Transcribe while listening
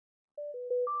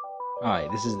Hi,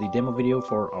 this is the demo video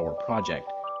for our project,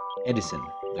 Edison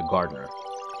the Gardener.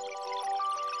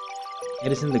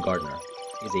 Edison the Gardener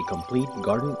is a complete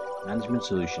garden management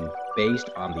solution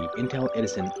based on the Intel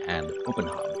Edison and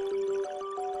OpenHub.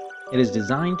 It is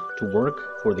designed to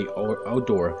work for the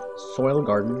outdoor soil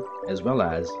garden as well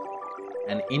as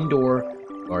an indoor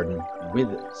garden with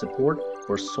support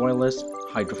for soilless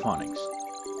hydroponics.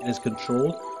 It is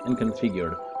controlled and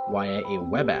configured via a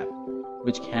web app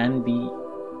which can be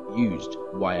used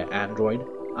via Android,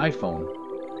 iPhone,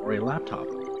 or a laptop.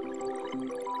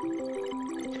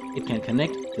 It can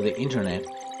connect to the internet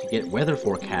to get weather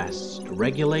forecasts to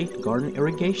regulate garden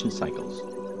irrigation cycles.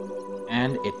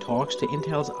 And it talks to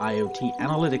Intel's IoT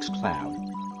Analytics Cloud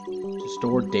to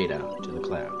store data to the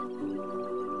cloud.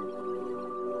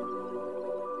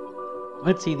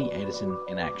 Let's see the Edison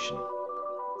in action.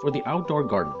 For the outdoor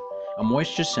garden, a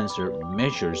moisture sensor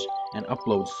measures and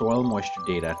uploads soil moisture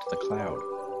data to the cloud.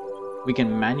 We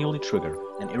can manually trigger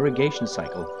an irrigation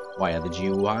cycle via the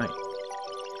GUI,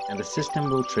 and the system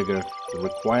will trigger the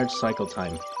required cycle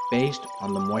time based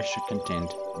on the moisture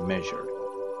content measured.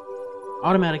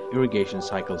 Automatic irrigation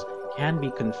cycles can be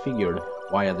configured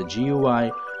via the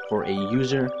GUI for a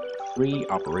user-free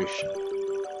operation.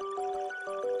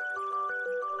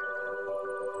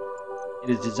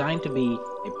 It is designed to be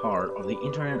a part of the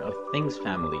Internet of Things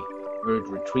family, where it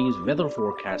retrieves weather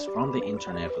forecasts from the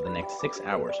internet for the next 6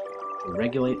 hours to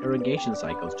regulate irrigation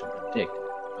cycles to predict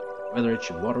whether it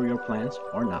should water your plants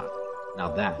or not. Now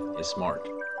that is smart.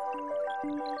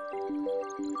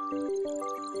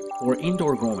 For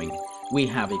indoor growing, we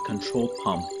have a control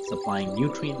pump supplying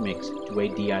nutrient mix to a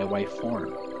DIY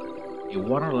farm. A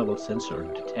water level sensor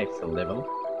detects the level,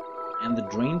 and the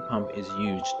drain pump is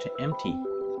used to empty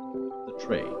the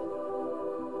tray.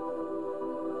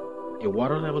 A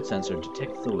water level sensor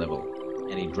detects the level,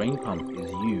 and a drain pump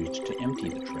is used to empty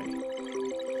the tray.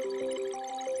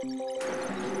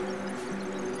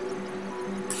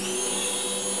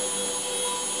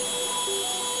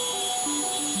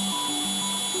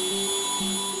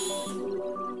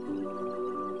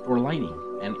 For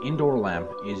lighting, an indoor lamp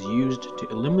is used to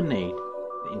illuminate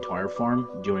the entire farm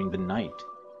during the night.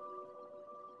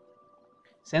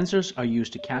 Sensors are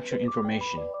used to capture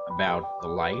information about the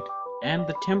light and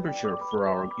the temperature for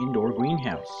our indoor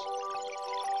greenhouse.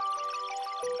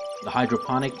 The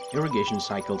hydroponic irrigation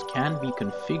cycles can be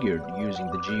configured using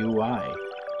the GUI.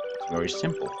 It's very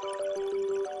simple.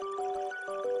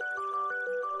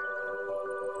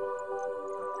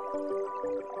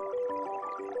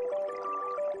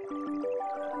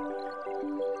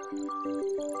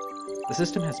 The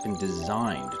system has been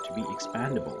designed to be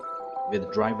expandable,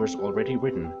 with drivers already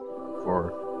written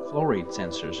for flow rate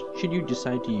sensors should you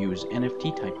decide to use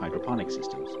NFT type hydroponic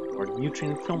systems or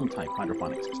nutrient film type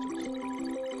hydroponic systems.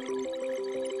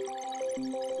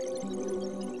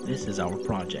 This is our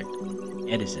project,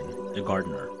 Edison the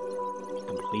Gardener, a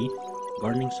complete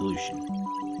gardening solution.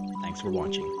 Thanks for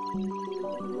watching.